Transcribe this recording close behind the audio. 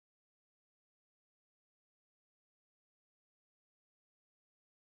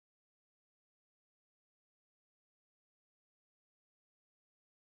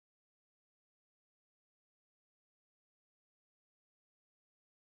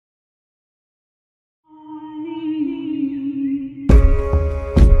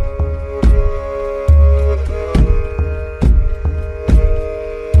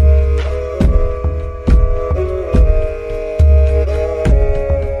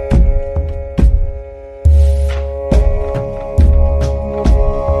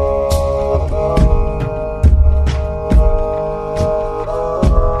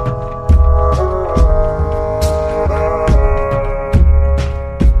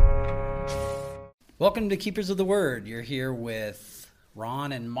Welcome to Keepers of the Word. You're here with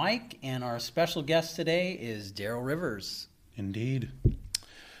Ron and Mike, and our special guest today is Daryl Rivers. Indeed.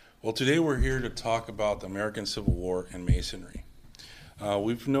 Well, today we're here to talk about the American Civil War and Masonry.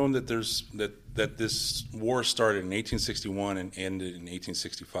 We've known that that this war started in 1861 and ended in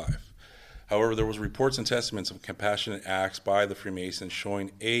 1865. However, there was reports and testaments of compassionate acts by the Freemasons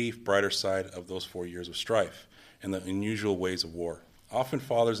showing a brighter side of those 4 years of strife and the unusual ways of war. Often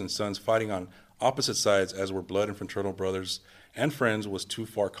fathers and sons fighting on opposite sides, as were blood and fraternal brothers and friends, was too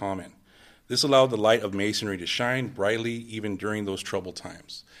far common. This allowed the light of Masonry to shine brightly even during those troubled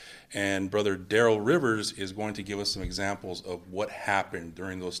times. And Brother Daryl Rivers is going to give us some examples of what happened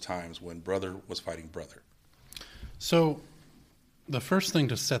during those times when brother was fighting brother. So the first thing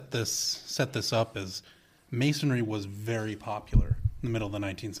to set this up is Masonry was very popular in the middle of the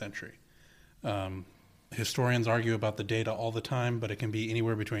 19th century. Historians argue about the data all the time, but it can be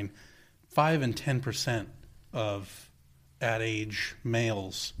anywhere between 5 and 10% of at-age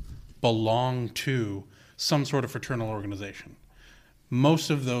males belong to some sort of fraternal organization. Most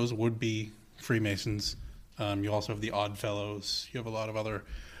of those would be Freemasons. You also have the Odd Fellows. You have a lot of other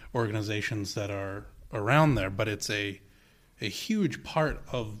organizations that are around there, but it's a huge part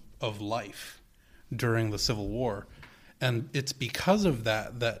of life during the Civil War. And it's because of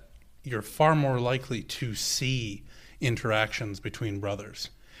that you're far more likely to see interactions between brothers.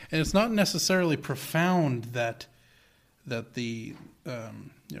 And it's not necessarily profound that the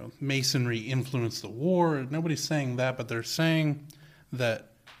Masonry influenced the war. Nobody's saying that, but they're saying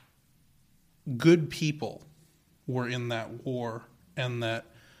that good people were in that war and that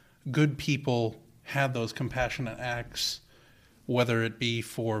good people had those compassionate acts, whether it be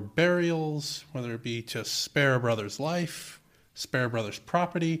for burials, whether it be to spare a brother's life, spare a brother's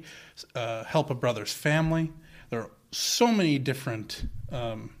property, help a brother's family. There are so many different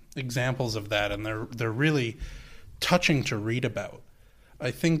examples of that, and they're really touching to read about.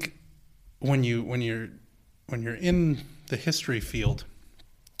 I think when you're in the history field,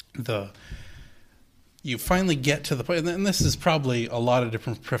 you finally get to the point, and this is probably a lot of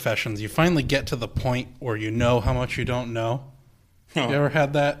different professions. You finally get to the point where you know how much you don't know. You ever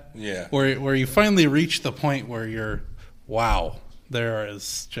had that? Yeah. Where you finally reach the point where you're, wow, there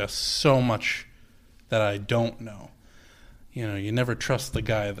is just so much that I don't know. You know, you never trust the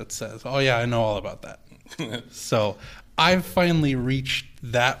guy that says, oh yeah, I know all about that. So I've finally reached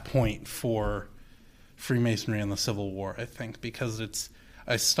that point for Freemasonry and the Civil War, I think, because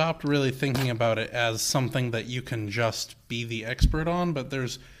I stopped really thinking about it as something that you can just be the expert on, but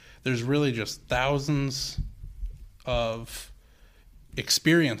there's really just thousands of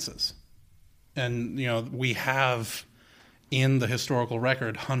experiences. And, you know, we have in the historical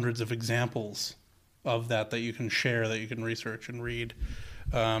record hundreds of examples of that you can share, that you can research and read.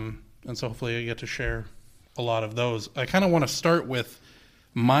 And so hopefully I get to share a lot of those. I kind of want to start with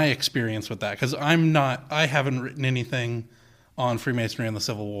my experience with that, because I haven't written anything on Freemasonry and the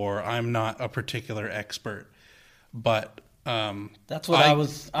Civil War. I'm not a particular expert, but that's what I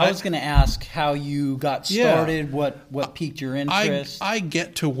was going to ask, how you got started, what piqued your interest. I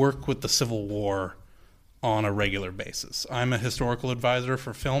get to work with the Civil War on a regular basis. I'm a historical advisor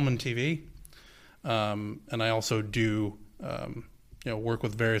for film and TV, and I also do work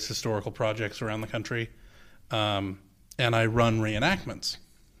with various historical projects around the country, and I run reenactments.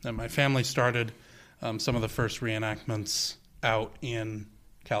 And my family started some of the first reenactments out in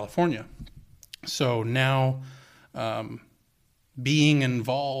California. So now, being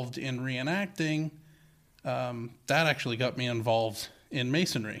involved in reenacting, that actually got me involved in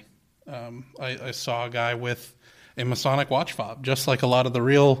Masonry. I saw a guy with a Masonic watch fob, just like a lot of the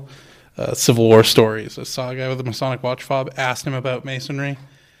real Civil War stories. I saw a guy with a Masonic watch fob, asked him about Masonry,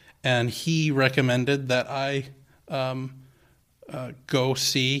 and he recommended that I go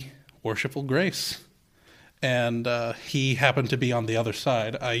see Worshipful Grace. And he happened to be on the other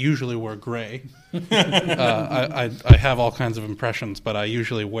side. I usually wear gray. I have all kinds of impressions, but I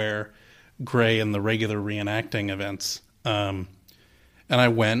usually wear gray in the regular reenacting events. And I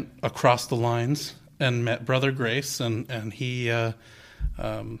went across the lines and met Brother Grace, and he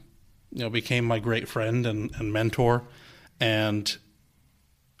became my great friend and mentor. And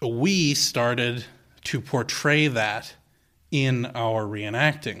we started to portray that in our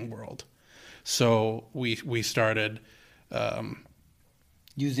reenacting world. So we started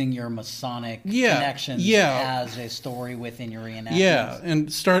using your Masonic connections as a story within your reenactments. Yeah,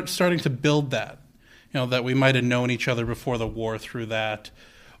 and starting to build that. You know, that we might have known each other before the war through that,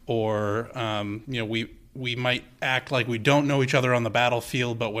 or we might act like we don't know each other on the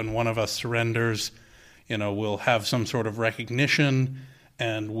battlefield, but when one of us surrenders, we'll have some sort of recognition,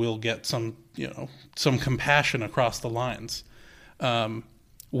 and we'll get some compassion across the lines.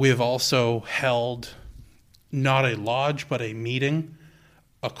 We've also held not a lodge but a meeting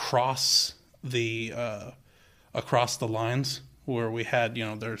across the lines, where we had,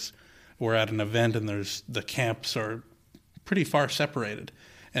 we're at an event and the camps are pretty far separated,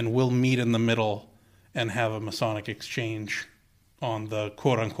 and we'll meet in the middle and have a Masonic exchange on the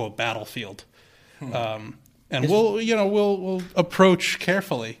quote unquote battlefield. And we'll approach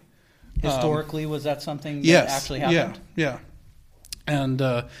carefully. Historically, was that something that actually happened? Yeah. And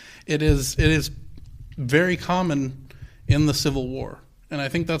it is very common in the Civil War. And I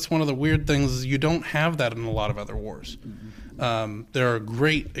think that's one of the weird things, is you don't have that in a lot of other wars. Mm-hmm. There are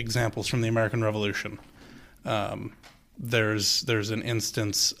great examples from the American Revolution. There's an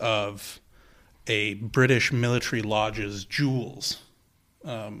instance of a British military lodge's jewels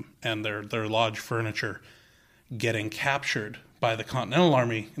and their lodge furniture getting captured by the Continental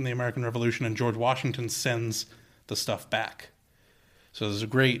Army in the American Revolution, and George Washington sends the stuff back. So there's a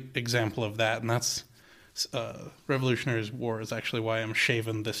great example of that, and that's Revolutionary War is actually why I'm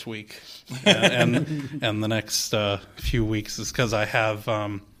shaven this week, and the next few weeks is because I have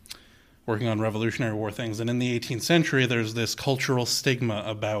working on Revolutionary War things. And in the 18th century, there's this cultural stigma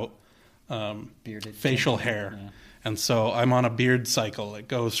about bearded facial hair, and so I'm on a beard cycle. It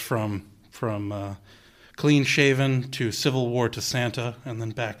goes from clean shaven to Civil War to Santa, and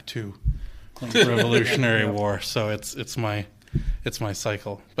then back to Revolutionary War. So it's my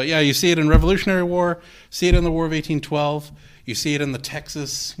cycle. But yeah, you see it in Revolutionary War, see it in the War of 1812, you see it in the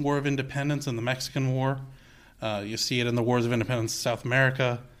Texas War of Independence and the Mexican War, you see it in the Wars of Independence in South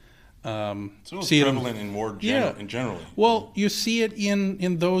America. So it's prevalent in war in general. Well, you see it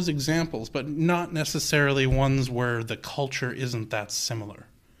in those examples, but not necessarily ones where the culture isn't that similar.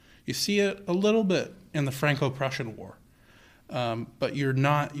 You see it a little bit in the Franco-Prussian War, but you're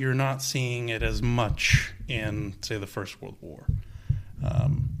not seeing it as much in, say, the First World War,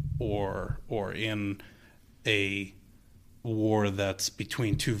 or in a war that's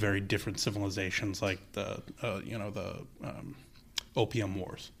between two very different civilizations, like the Opium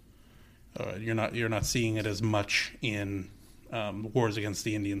Wars. You're not seeing it as much in wars against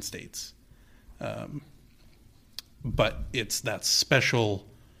the Indian states, but it's that special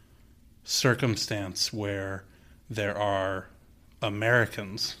circumstance where there are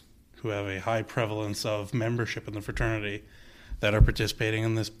Americans who have a high prevalence of membership in the fraternity that are participating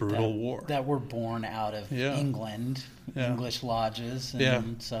in this brutal war. That were born out of England, English lodges.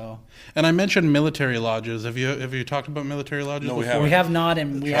 And so. And I mentioned military lodges. Have you talked about military lodges before? We haven't. We have not,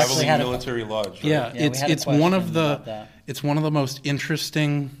 and we actually had military lodge. Right? Yeah, it's one of the most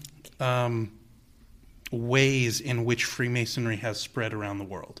interesting ways in which Freemasonry has spread around the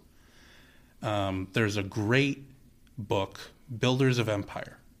world. There's a great book, Builders of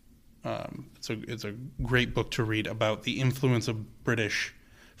Empire. It's a great book to read about the influence of British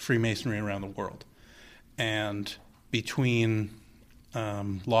Freemasonry around the world, and between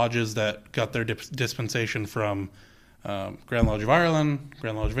lodges that got their dispensation from Grand Lodge of Ireland,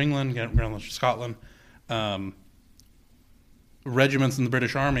 Grand Lodge of England, Grand Lodge of Scotland, regiments in the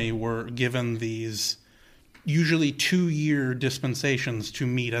British Army were given these usually 2-year dispensations to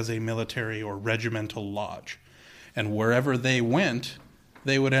meet as a military or regimental lodge. And wherever they went,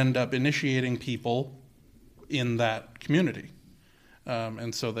 they would end up initiating people in that community.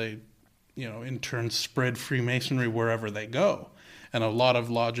 And so they, in turn spread Freemasonry wherever they go. And a lot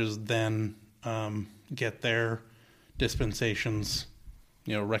of lodges then get their dispensations,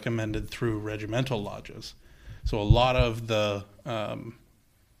 recommended through regimental lodges. So a lot of the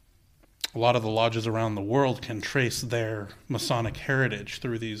lodges around the world can trace their Masonic heritage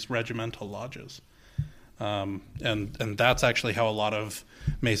through these regimental lodges. And that's actually how a lot of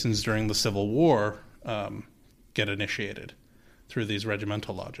Masons during the Civil War get initiated, through these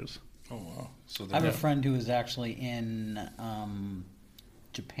regimental lodges. Oh, wow. So I have a friend who was actually in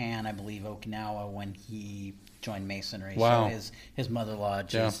Japan, I believe, Okinawa, when he joined Masonry. Wow. So his mother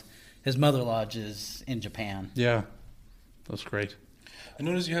lodge is in Japan. Yeah, that's great. I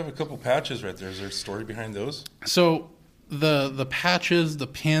noticed you have a couple patches right there. Is there a story behind those? So the patches, the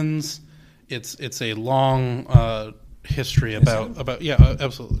pins, it's a long history about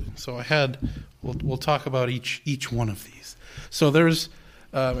absolutely. So we'll talk about each one of these. So there's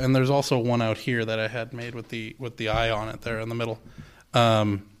also one out here that I had made with the eye on it there in the middle.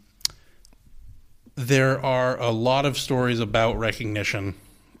 There are a lot of stories about recognition.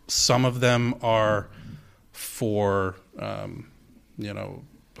 Some of them are for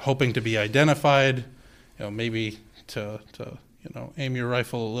hoping to be identified, maybe to aim your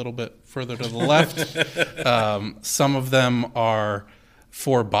rifle a little bit further to the left. Some of them are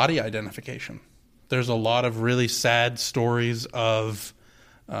for body identification. There's a lot of really sad stories of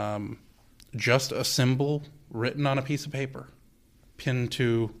just a symbol written on a piece of paper, pinned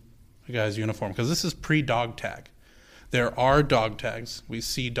to a guy's uniform, because this is pre-dog tag. There are dog tags. We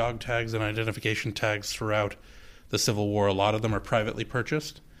see dog tags and identification tags throughout the Civil War. A lot of them are privately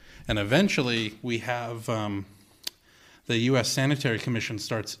purchased. And eventually we have the U.S. Sanitary Commission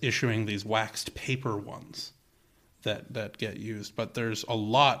starts issuing these waxed paper ones that get used. But there's a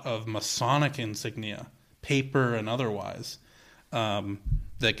lot of Masonic insignia, paper and otherwise,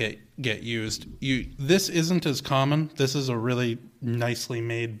 that get used. This isn't as common. This is a really nicely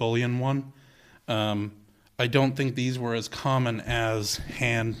made bullion one. I don't think these were as common as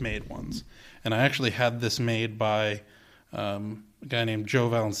handmade ones. And I actually had this made by a guy named Joe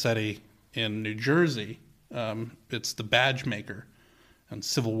Valencetti in New Jersey. It's the badge maker on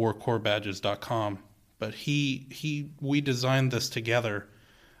CivilWarCorpsBadges.com. But we designed this together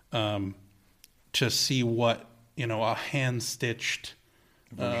to see what a hand-stitched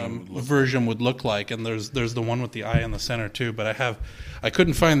version would look like. And there's the one with the eye in the center too. But I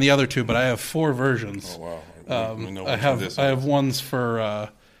couldn't find the other two. But I have 4 versions. Oh wow! We know I have ones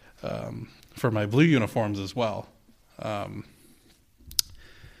for my blue uniforms as well. And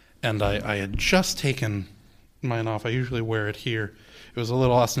I had just taken mine off. I usually wear it here. It was a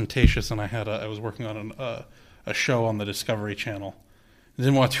little ostentatious, and I was working on a show on the Discovery Channel. I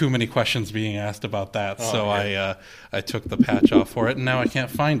didn't want too many questions being asked about that, I took the patch off for it, and now I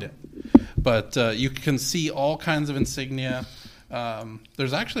can't find it. But you can see all kinds of insignia.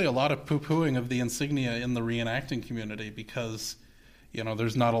 There's actually a lot of poo-pooing of the insignia in the reenacting community because,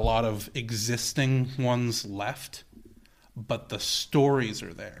 there's not a lot of existing ones left, but the stories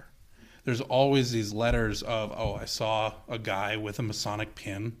are there. There's always these letters of, I saw a guy with a Masonic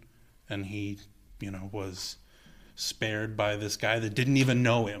pin, and he, was spared by this guy that didn't even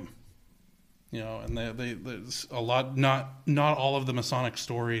know him. And there's a lot. Not all of the Masonic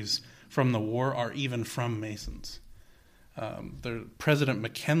stories from the war are even from Masons. President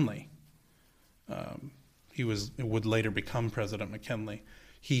McKinley, would later become President McKinley.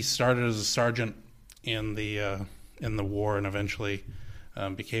 He started as a sergeant in the war and eventually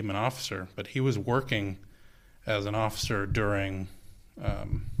became an officer. But he was working as an officer during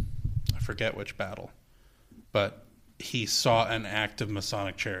I forget which battle, but he saw an act of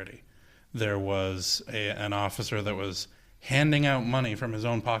Masonic charity. There was an officer that was handing out money from his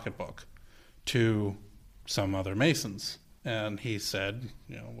own pocketbook to some other Masons, and he said,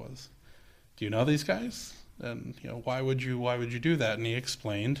 do you know these guys? And why would you do that? And he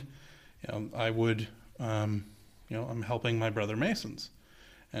explained, I would, I'm helping my brother Masons.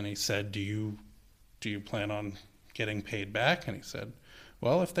 And he said, do you plan on getting paid back? And he said,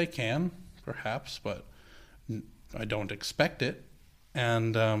 well, if they can, perhaps, but I don't expect it.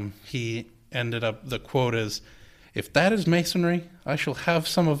 And he ended up, the quote is, if that is Masonry, I shall have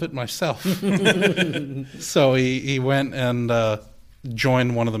some of it myself. So he went and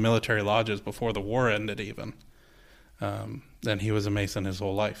joined one of the military lodges before the war ended even. And he was a Mason his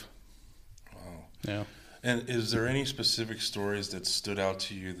whole life. Wow. Yeah. And is there any specific stories that stood out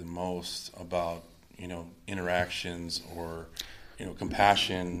to you the most about, interactions or,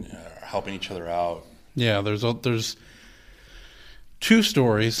 compassion, helping each other out? Yeah, there's 2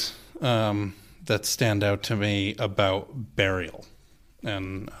 stories that stand out to me about burial.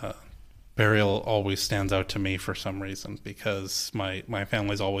 And burial always stands out to me for some reason because my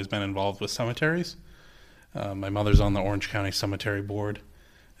family's always been involved with cemeteries. My mother's on the Orange County Cemetery Board,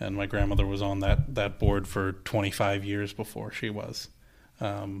 and my grandmother was on that board for 25 years before she was.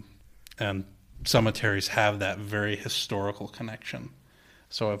 And cemeteries have that very historical connection.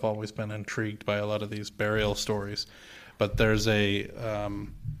 So I've always been intrigued by a lot of these burial stories. But there's a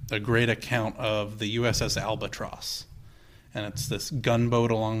great account of the USS Albatross, and it's this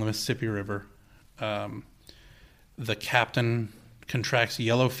gunboat along the Mississippi River. The captain contracts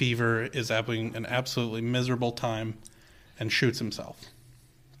yellow fever, is having an absolutely miserable time, and shoots himself.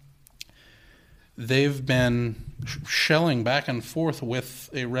 They've been shelling back and forth with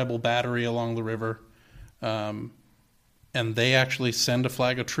a rebel battery along the river, and they actually send a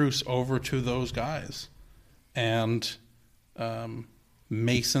flag of truce over to those guys. And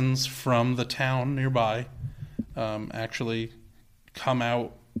Masons from the town nearby actually come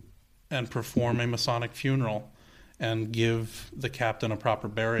out and perform a Masonic funeral and give the captain a proper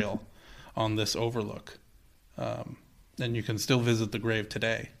burial on this overlook. And you can still visit the grave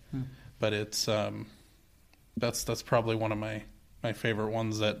today. But it's that's probably one of my favorite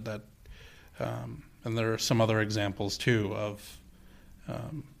ones that and there are some other examples too of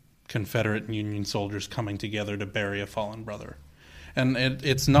Confederate and Union soldiers coming together to bury a fallen brother. And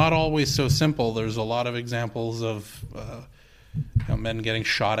it's not always so simple. There's a lot of examples of men getting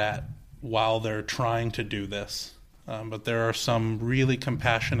shot at while they're trying to do this. But there are some really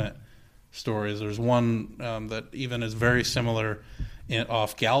compassionate stories. There's one that even is very similar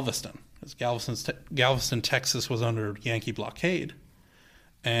off Galveston. As Galveston, Texas was under Yankee blockade.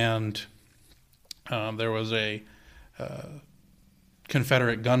 And there was a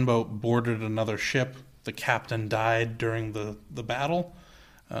Confederate gunboat boarded another ship. The captain died during the battle,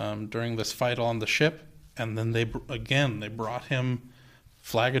 during this fight on the ship. And then they brought him,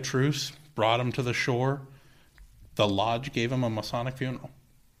 flag of truce, brought him to the shore. The lodge gave him a Masonic funeral.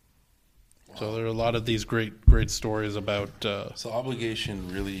 Wow. So there are a lot of these great stories about... So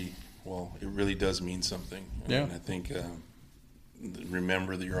obligation really, it really does mean something. Yeah. And I think,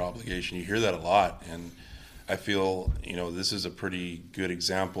 remember that your obligation, you hear that a lot. And I feel, this is a pretty good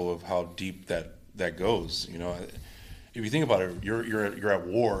example of how deep that goes. If you think about it, you're at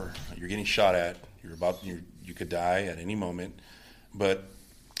war, you're getting shot at, you could die at any moment, but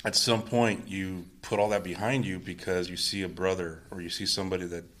at some point you put all that behind you because you see a brother or you see somebody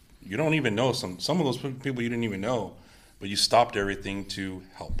that you don't even know, some of those people you didn't even know, but you stopped everything to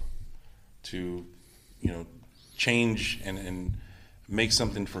help, to change and make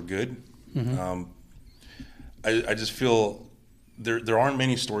something for good. Mm-hmm. I just feel there aren't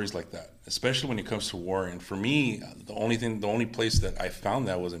many stories like that, especially when it comes to war. And for me, the only place that I found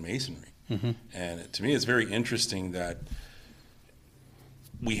that was in Masonry. Mm-hmm. And to me, it's very interesting that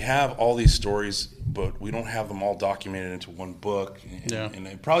we have all these stories, but we don't have them all documented into one book. And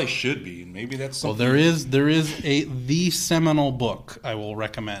it probably should be. And maybe that's something. Well, there is the seminal book I will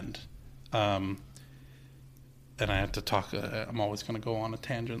recommend. And I have to talk. I'm always going to go on a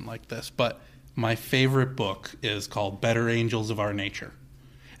tangent like this, but my favorite book is called Better Angels of Our Nature,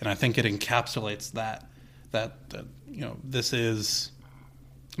 and I think it encapsulates that this is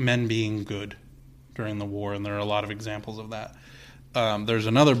men being good during the war, and there are a lot of examples of that. There's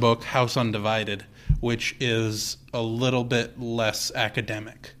another book, House Undivided, which is a little bit less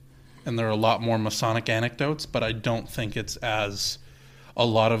academic, and there are a lot more Masonic anecdotes, but I don't think it's as... A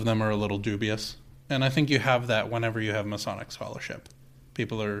lot of them are a little dubious, and I think you have that whenever you have Masonic scholarship.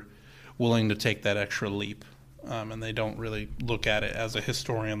 People are willing to take that extra leap, and they don't really look at it as a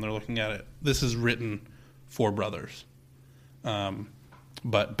historian. They're looking at it, this is written for brothers.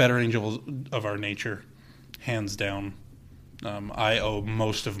 But Better Angels of Our Nature, hands down, I owe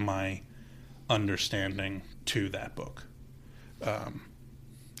most of my understanding to that book.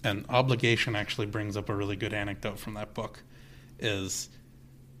 And Obligation actually brings up a really good anecdote from that book. Is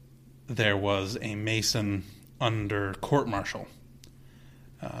there was a Mason under court-martial,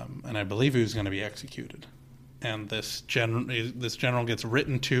 and I believe he was going to be executed. And this general gets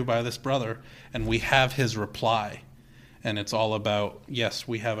written to by this brother, and we have his reply. And it's all about, yes,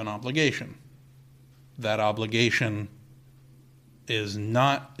 we have an obligation. That obligation is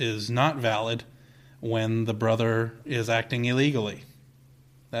not valid when the brother is acting illegally.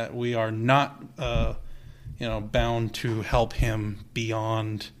 That we are not bound to help him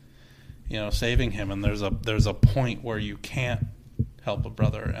beyond saving him. And there's a point where you can't help a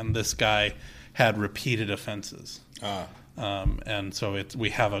brother, and this guy had repeated offenses. And so we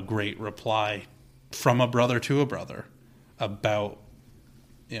have a great reply from a brother to a brother about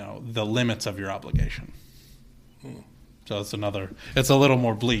the limits of your obligation. So it's a little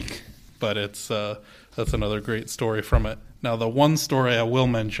more bleak, but that's another great story from it. Now, the one story I will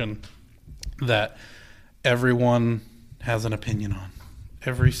mention that everyone has an opinion on,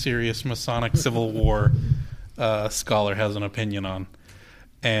 every serious Masonic Civil War scholar has an opinion on,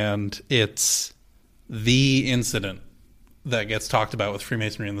 and it's the incident that gets talked about with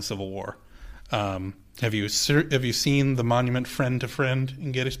Freemasonry in the Civil War. Have you seen the monument Friend to Friend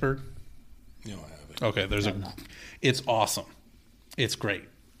in Gettysburg? No, I haven't. Okay, it's awesome. It's great.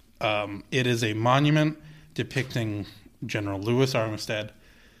 It is a monument depicting General Louis Armistead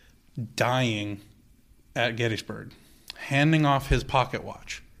dying at Gettysburg, handing off his pocket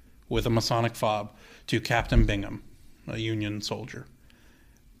watch with a Masonic fob to Captain Bingham, a Union soldier.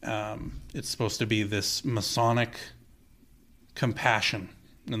 It's supposed to be this Masonic compassion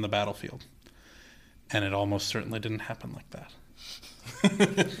in the battlefield. And it almost certainly didn't happen like that.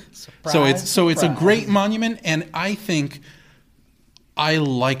 So it's a great monument, and I think I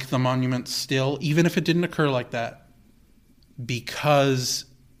like the monument still, even if it didn't occur like that, because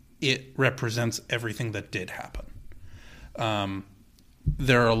it represents everything that did happen.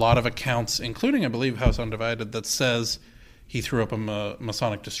 There are a lot of accounts, including, I believe, House Undivided, that says he threw up a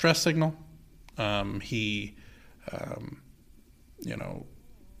Masonic distress signal. He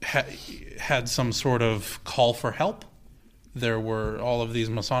had some sort of call for help there were all of these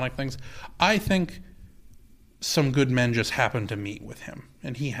Masonic things. I think some good men just happened to meet with him,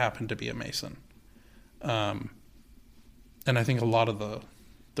 and he happened to be a Mason. And I think a lot of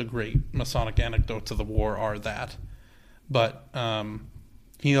the great Masonic anecdotes of the war are that. But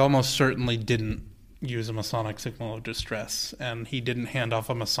he almost certainly didn't use a Masonic signal of distress, and he didn't hand off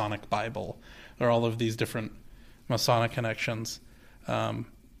a Masonic Bible. There are all of these different Masonic connections.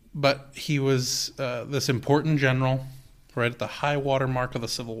 But he was this important general right at the high water mark of the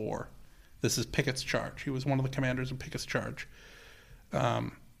Civil War. This is Pickett's charge. He was one of the commanders of Pickett's charge.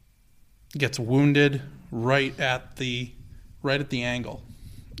 Gets wounded right at the angle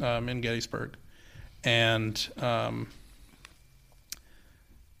in Gettysburg, and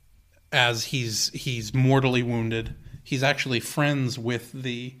as he's mortally wounded, he's actually friends with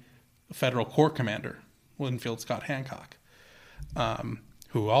the Federal Corps commander, Winfield Scott Hancock,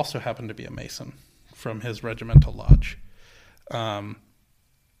 who also happened to be a Mason from his regimental lodge.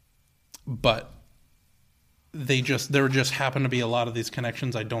 But there just happened to be a lot of these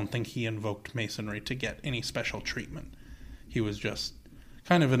connections. I don't think he invoked Masonry to get any special treatment. He was just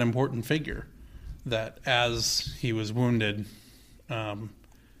kind of an important figure that as he was wounded,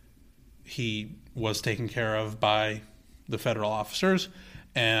 he was taken care of by the federal officers,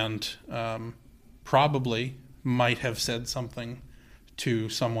 and probably might have said something to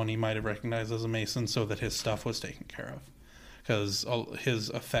someone he might have recognized as a Mason so that his stuff was taken care of, because his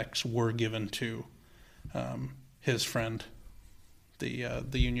effects were given to his friend, the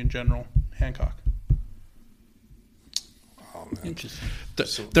Union General Hancock. Oh, man. Interesting.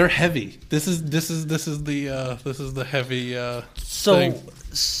 They're heavy. This is the heavy thing.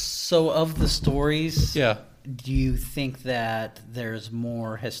 So of the stories, Yeah. do you think that there's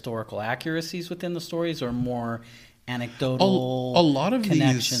more historical accuracies within the stories, or more anecdotal A lot of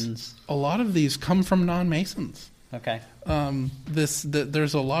connections? a lot of these come from non-Masons. Okay.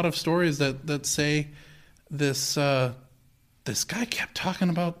 There's a lot of stories that say this guy kept talking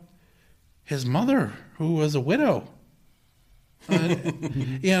about his mother, who was a widow.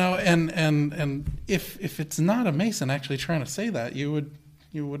 And if it's not a Mason actually trying to say that, you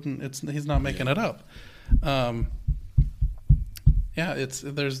wouldn't. He's not making it up.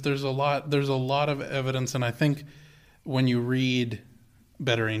 There's a lot of evidence, and I think when you read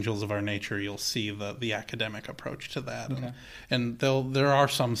Better Angels of Our Nature, you'll see the academic approach to that. Okay. And there are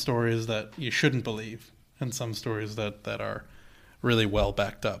some stories that you shouldn't believe, and some stories that are really well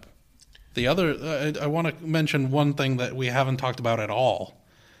backed up. The other, I want to mention one thing that we haven't talked about at all,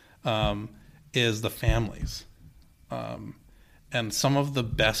 is the families. And some of the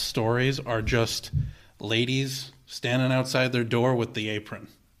best stories are just ladies standing outside their door with the apron,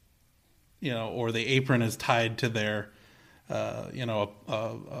 or the apron is tied to their,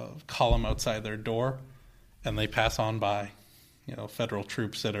 a column outside their door, and they pass on by, federal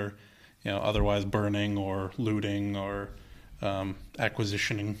troops that are, otherwise burning or looting or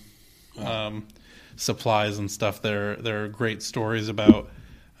acquisitioning supplies and stuff. There are great stories about,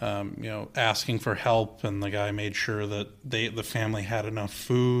 asking for help, and the guy made sure that the family had enough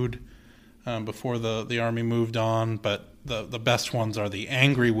food before the army moved on. But the best ones are the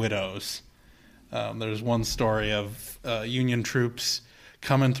angry widows. There's one story of Union troops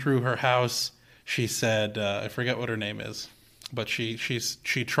coming through her house. She said, I forget what her name is, but she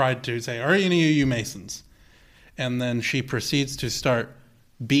tried to say, "Are any of you Masons?" And then she proceeds to start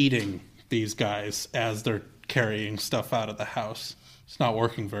beating these guys as they're carrying stuff out of the house. It's not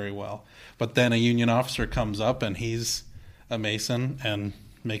working very well. But then a Union officer comes up, and he's a Mason and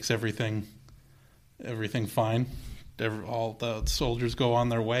makes everything fine. All the soldiers go on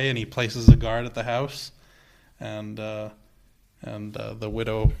their way, and he places a guard at the house, and the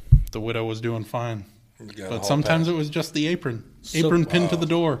widow was doing fine. But sometimes it was just the apron pinned to the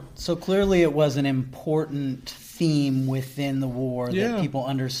door. So clearly it was an important theme within the war that Yeah. people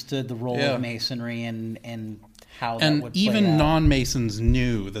understood the role Yeah. of Masonry and how that And would play even out. non-Masons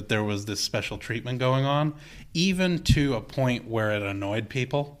knew that there was this special treatment going on, even to a point where it annoyed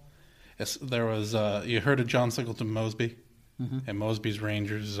people. There was, you heard of John Singleton Mosby? Mm-hmm. And Mosby's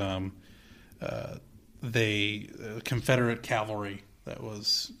Rangers, Confederate cavalry that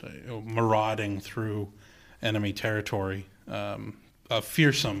was marauding through enemy territory, a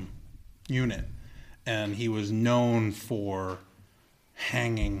fearsome unit. And he was known for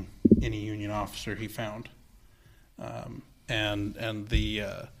hanging any Union officer he found. One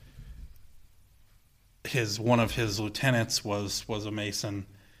of his lieutenants was a Mason,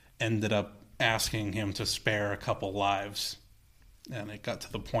 ended up asking him to spare a couple lives, and it got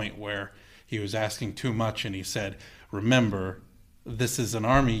to the point where he was asking too much, and he said, "Remember, this is an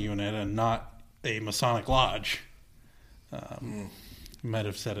army unit and not a Masonic lodge." Might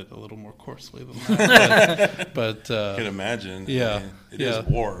have said it a little more coarsely than that, but I can imagine. Yeah, I mean, it is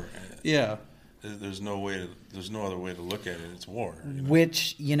war. Yeah, there's no other way to look at it. It's war.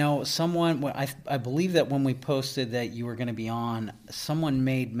 Which, I believe that when we posted that you were going to be on, someone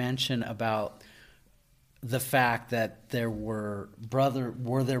made mention about the fact that there were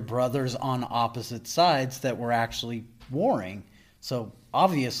brothers on opposite sides that were actually warring. So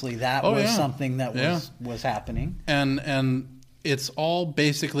obviously that was something that was happening. And it's all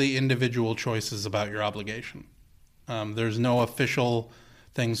basically individual choices about your obligation. There's no official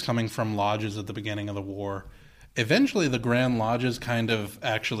things coming from lodges at the beginning of the war. Eventually, the Grand Lodges kind of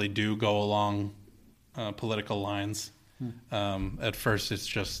actually do go along political lines. At first, it's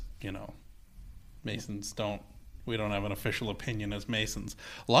just, Masons we don't have an official opinion as Masons.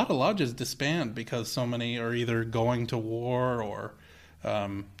 A lot of lodges disband because so many are either going to war or,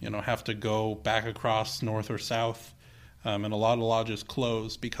 have to go back across north or south. And a lot of lodges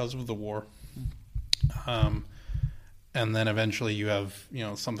close because of the war. And then eventually you have,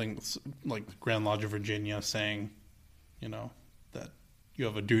 something like the Grand Lodge of Virginia saying, that you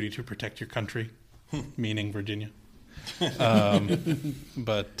have a duty to protect your country, meaning Virginia.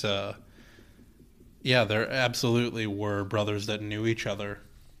 But there absolutely were brothers that knew each other,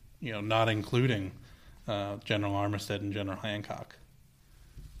 not including General Armistead and General Hancock.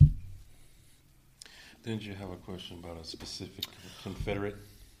 Didn't you have a question about a specific Confederate?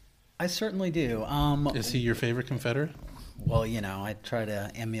 I certainly do. Is he your favorite Confederate? Well, I try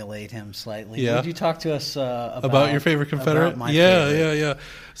to emulate him slightly. Yeah. Would you talk to us about your favorite Confederate? About my favorite? Yeah.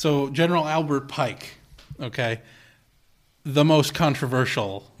 So General Albert Pike, okay, the most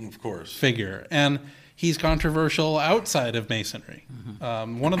controversial, of course, figure, and he's controversial outside of Masonry.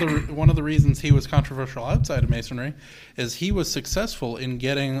 Mm-hmm. One of the reasons he was controversial outside of Masonry is he was successful in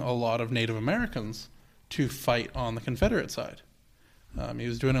getting a lot of Native Americans to fight on the Confederate side. He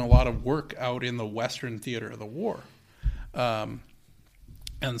was doing a lot of work out in the Western theater of the war. And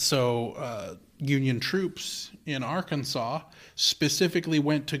so Union troops in Arkansas specifically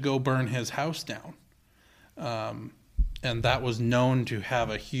went to go burn his house down. And that was known to have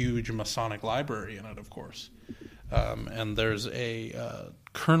a huge Masonic library in it, of course. And there's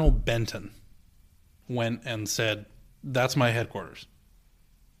Colonel Benton went and said, "That's my headquarters,"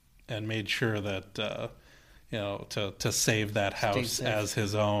 and made sure that, to save that house as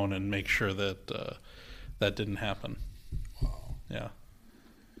his own and make sure that that didn't happen. Wow. Yeah.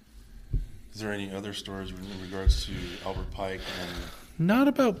 Is there any other stories in regards to Albert Pike? Not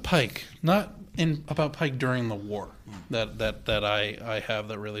about Pike. About Pike during the war that I have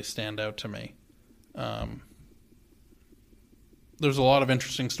that really stand out to me. There's a lot of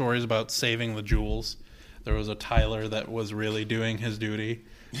interesting stories about saving the jewels. There was a Tyler that was really doing his duty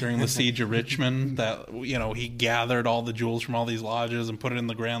during the siege of Richmond, that he gathered all the jewels from all these lodges and put it in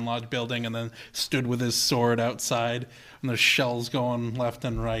the Grand Lodge building and then stood with his sword outside, and there's shells going left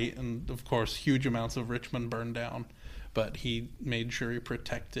and right, and of course huge amounts of Richmond burned down, but he made sure he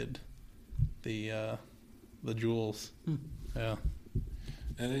protected the jewels. Yeah.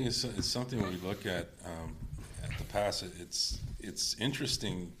 I think it's something when we look at the past. It's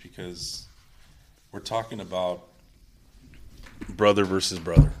interesting because we're talking about brother versus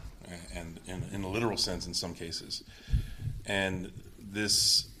brother, and in a literal sense in some cases. And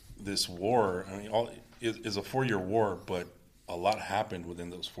this war, is a 4-year war, but a lot happened within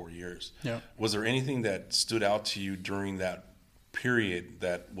those 4 years. Yeah. Was there anything that stood out to you during that period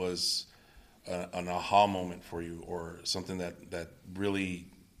that was an aha moment for you, or something that really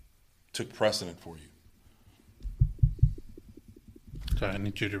took precedent for you? Sorry, I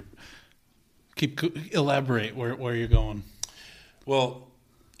need you to elaborate where you're going. Well,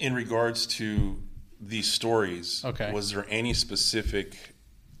 in regards to these stories, okay, was there any specific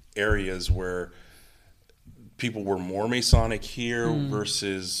areas where people were more Masonic here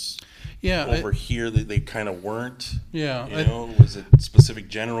versus over here that they kind of weren't? Yeah. Was it specific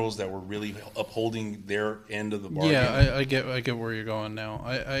generals that were really upholding their end of the bargain? Yeah, I get where you're going now.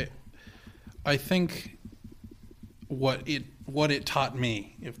 I think what it taught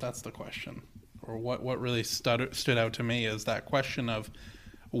me, if that's the question, or what really stood out to me, is that question of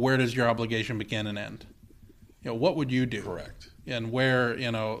where does your obligation begin and end? What would you do? Correct. And where,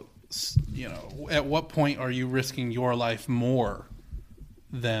 at what point are you risking your life more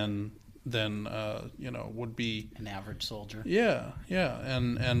than would be an average soldier? Yeah.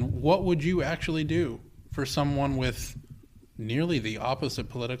 And what would you actually do for someone with nearly the opposite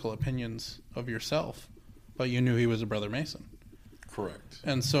political opinions of yourself, but you knew he was a Brother Mason? Correct.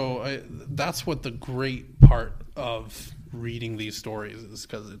 And so that's what the great part of reading these stories is,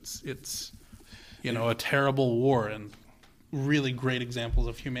 because it's a terrible war, and really great examples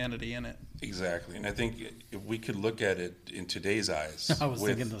of humanity in it. Exactly, and I think if we could look at it in today's eyes, I was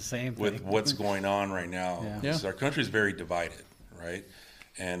thinking the same thing. with what's going on right now. Yeah. Because our country is very divided, right?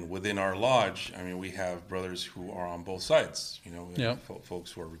 And within our lodge, I mean, we have brothers who are on both sides. You know, we have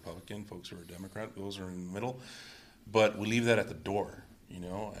folks who are Republican, folks who are Democrat, those are in the middle. But we leave that at the door. You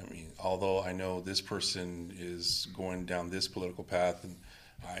know, I mean, although I know this person is going down this political path, and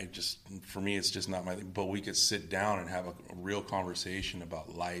for me, it's just not my thing. But we could sit down and have a real conversation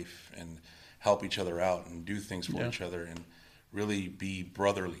about life and help each other out and do things for each other and really be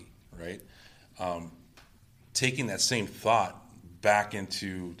brotherly, right? Taking that same thought back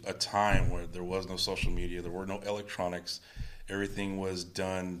into a time where there was no social media, there were no electronics, everything was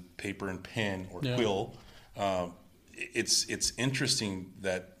done paper and pen or quill. It's interesting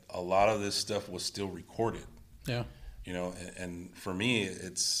that a lot of this stuff was still recorded. Yeah. You know, and for me,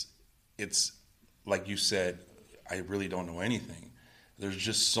 it's like you said, I really don't know anything. There's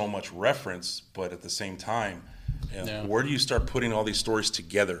just so much reference, but at the same time, you know, where do you start putting all these stories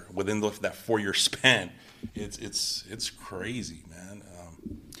together within that 4-year span? It's crazy, man.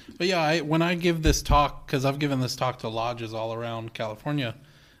 But yeah, when I give this talk, because I've given this talk to lodges all around California,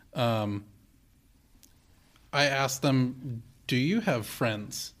 I ask them, do you have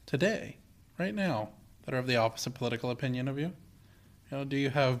friends today, right now, that are of the opposite political opinion of you? You know, do you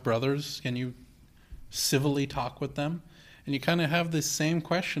have brothers? Can you civilly talk with them? And you kind of have the same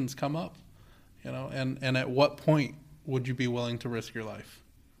questions come up, you know, and at what point would you be willing to risk your life?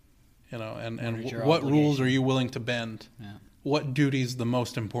 You know, and what rules are you willing to bend? Yeah. What duty is the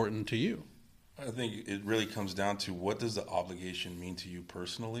most important to you? I think it really comes down to what does the obligation mean to you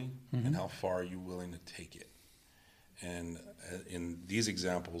personally, and how far are you willing to take it? And in these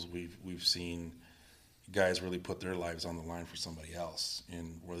examples, we've seen guys really put their lives on the line for somebody else,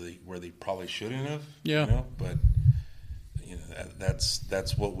 and where they probably shouldn't have. Yeah. You know? But you know,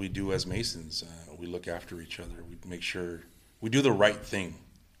 that's what we do as Masons. We look after each other. We make sure we do the right thing,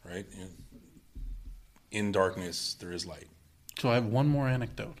 right? In darkness, there is light. So I have one more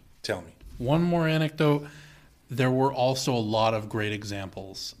anecdote. Tell me. One more anecdote. There were also a lot of great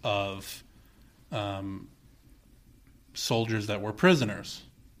examples of soldiers that were prisoners,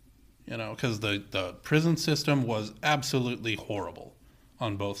 you know, because the prison system was absolutely horrible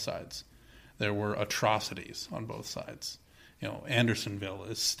on both sides. There were atrocities on both sides. You know, Andersonville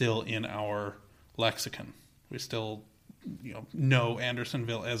is still in our lexicon. We still, you know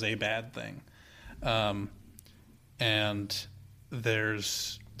Andersonville as a bad thing. And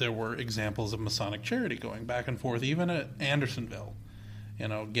there were examples of Masonic charity going back and forth, even at Andersonville, you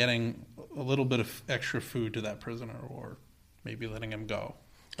know, getting a little bit of extra food to that prisoner or maybe letting him go.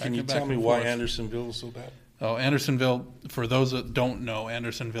 Can you tell me why Andersonville was so bad? Oh, Andersonville, for those that don't know,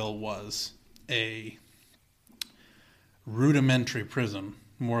 Andersonville was a rudimentary prison,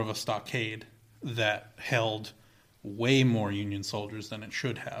 more of a stockade that held way more Union soldiers than it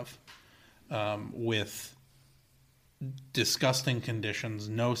should have, with disgusting conditions,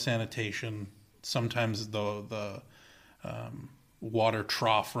 no sanitation, sometimes the water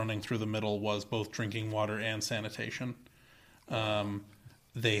trough running through the middle was both drinking water and sanitation.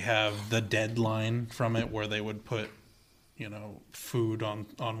 They have the deadline from it where they would put, you know, food on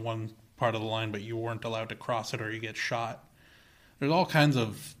one part of the line, but you weren't allowed to cross it or you get shot. There's all kinds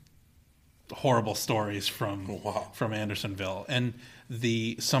of horrible stories from Andersonville, and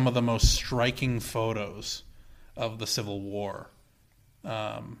some of the most striking photos of the Civil War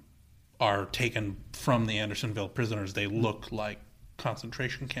are taken from the Andersonville prisoners. They look like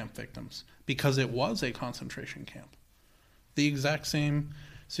concentration camp victims because it was a concentration camp. The exact same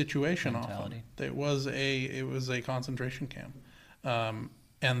situation. Mentality. Often it was a concentration camp,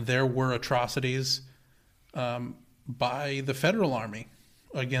 and there were atrocities by the Federal Army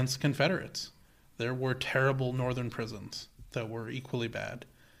against Confederates. There were terrible northern prisons that were equally bad.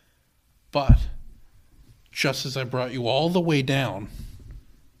 But just as I brought you all the way down,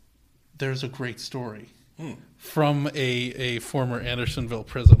 there's a great story from a former Andersonville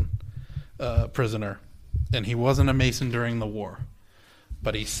prisoner. And he wasn't a Mason during the war,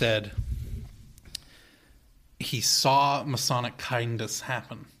 but he said he saw Masonic kindness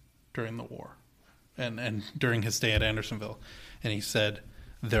happen during the war and during his stay at Andersonville. And he said,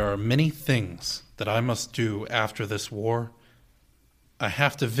 there are many things that I must do after this war. I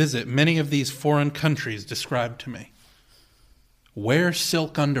have to visit many of these foreign countries described to me. Wear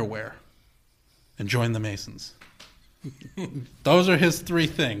silk underwear and join the Masons. Those are his 3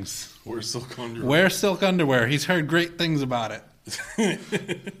 things. Wear silk underwear. Wear silk underwear. He's heard great things about it.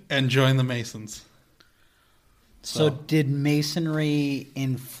 And join the Masons. So did Masonry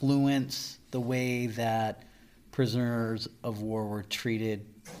influence the way that prisoners of war were treated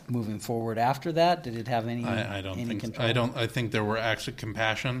moving forward after that? Did it have any? I don't any think. control? I think there were actually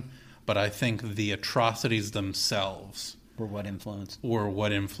compassion, but I think the atrocities themselves Were what influenced? were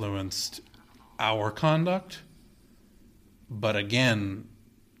what influenced our conduct. But again,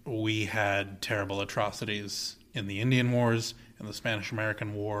 we had terrible atrocities in the Indian Wars, in the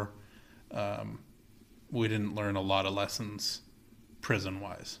Spanish-American War. We didn't learn a lot of lessons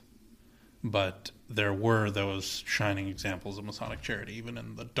prison-wise. But there were those shining examples of Masonic charity, even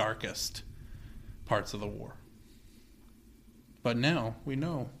in the darkest parts of the war. But now we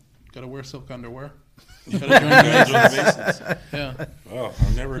know, got to wear silk underwear. Got to join the Masons. Yeah. Well,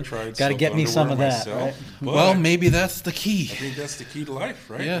 I've never tried. Got to get me some of that. Right? Well, maybe that's the key. I think that's the key to life,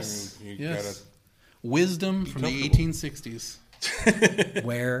 right? Yes. I mean, Yes. Wisdom from the comfortable. 1860s.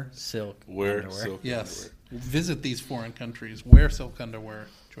 Wear silk Wear underwear. silk Yes. underwear. Visit these foreign countries. Wear silk underwear.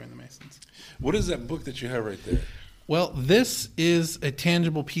 Join the Masons. What is that book that you have right there? Well, this is a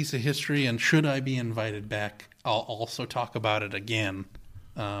tangible piece of history, and should I be invited back, I'll also talk about it again.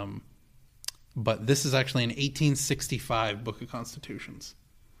 But this is actually an 1865 Book of Constitutions.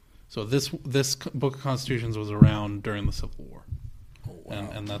 So this Book of Constitutions was around during the Civil War,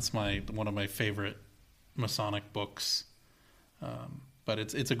 and that's one of my favorite Masonic books. But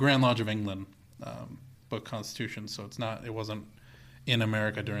it's a Grand Lodge of England Book Constitution, so it wasn't in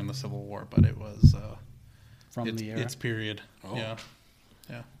America during the Civil War, but it was From the era. its period. Oh. Yeah.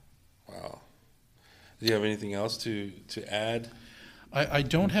 Wow. Do you have anything else to add? I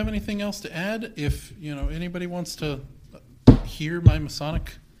don't have anything else to add. If anybody wants to hear my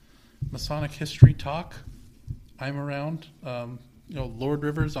Masonic history talk, I'm around. Lord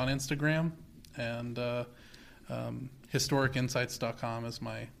Rivers on Instagram, and historicinsights.com is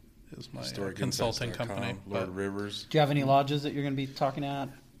my consulting company. Lord But Rivers. Do you have any lodges that you're going to be talking at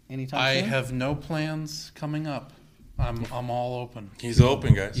anytime I soon? have no plans coming up. I'm all open. He's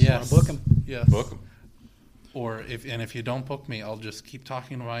open, guys. Yes. book 'em? Yes. Book him. Or if you don't book me, I'll just keep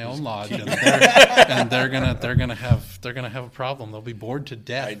talking to my own lodge, and they're gonna have a problem. They'll be bored to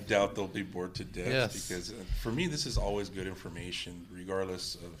death. I doubt they'll be bored to death, Yes. because for me, this is always good information,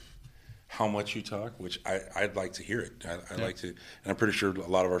 regardless of how much you talk, which I'd like to hear it. I like to, and I'm pretty sure a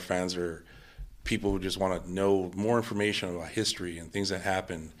lot of our fans are people who just want to know more information about history and things that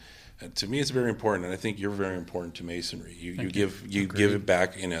happened. To me, it's very important, and I think you're very important to Masonry. You give it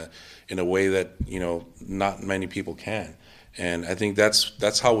back in a way that not many people can, and I think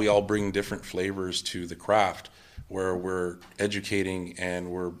that's how we all bring different flavors to the craft, where we're educating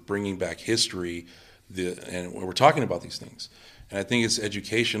and we're bringing back history, and we're talking about these things. And I think it's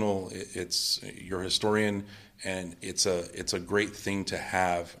educational. You're a historian, and it's a great thing to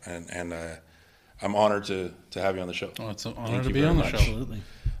have, and I'm honored to have you on the show. Oh, it's an Thank honor you to be very on the much. show. Absolutely.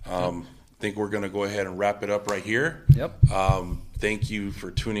 I think we're going to go ahead and wrap it up right here. Yep. Thank you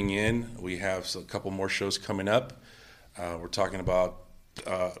for tuning in. We have a couple more shows coming up. We're talking about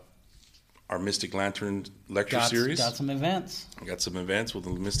our Mystic Lantern lecture series. Got some events. We got some events with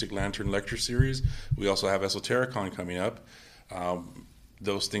the Mystic Lantern lecture series. We also have Esotericon coming up.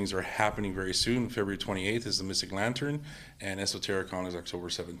 Those things are happening very soon. February 28th is the Mystic Lantern, and Esotericon is October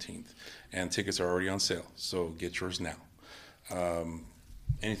 17th. And tickets are already on sale, so get yours now.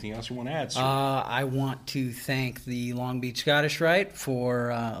 Anything else you want to add, sir? I want to thank the Long Beach Scottish Rite for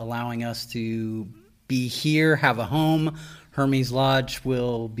allowing us to be here, have a home. Hermes Lodge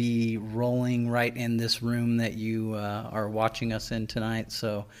will be rolling right in this room that you are watching us in tonight.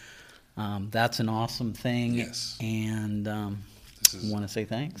 So that's an awesome thing. Yes. And This has want to say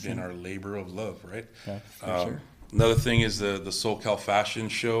thanks. been our labor of love, right? That's for sure. Another thing is the SoCal Fashion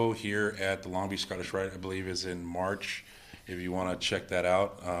Show here at the Long Beach Scottish Rite, I believe, is in March. If you want to check that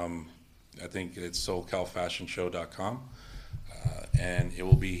out, I think it's SoCalFashionShow.com, and it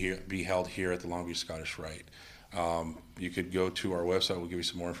will be held here at the Long Beach Scottish Rite. You could go to our website. We'll give you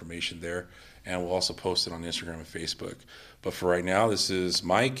some more information there, and we'll also post it on Instagram and Facebook. But for right now, this is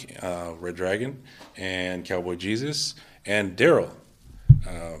Mike, Red Dragon, and Cowboy Jesus, and Daryl.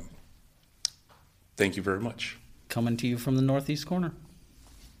 Thank you very much. Coming to you from the Northeast Corner.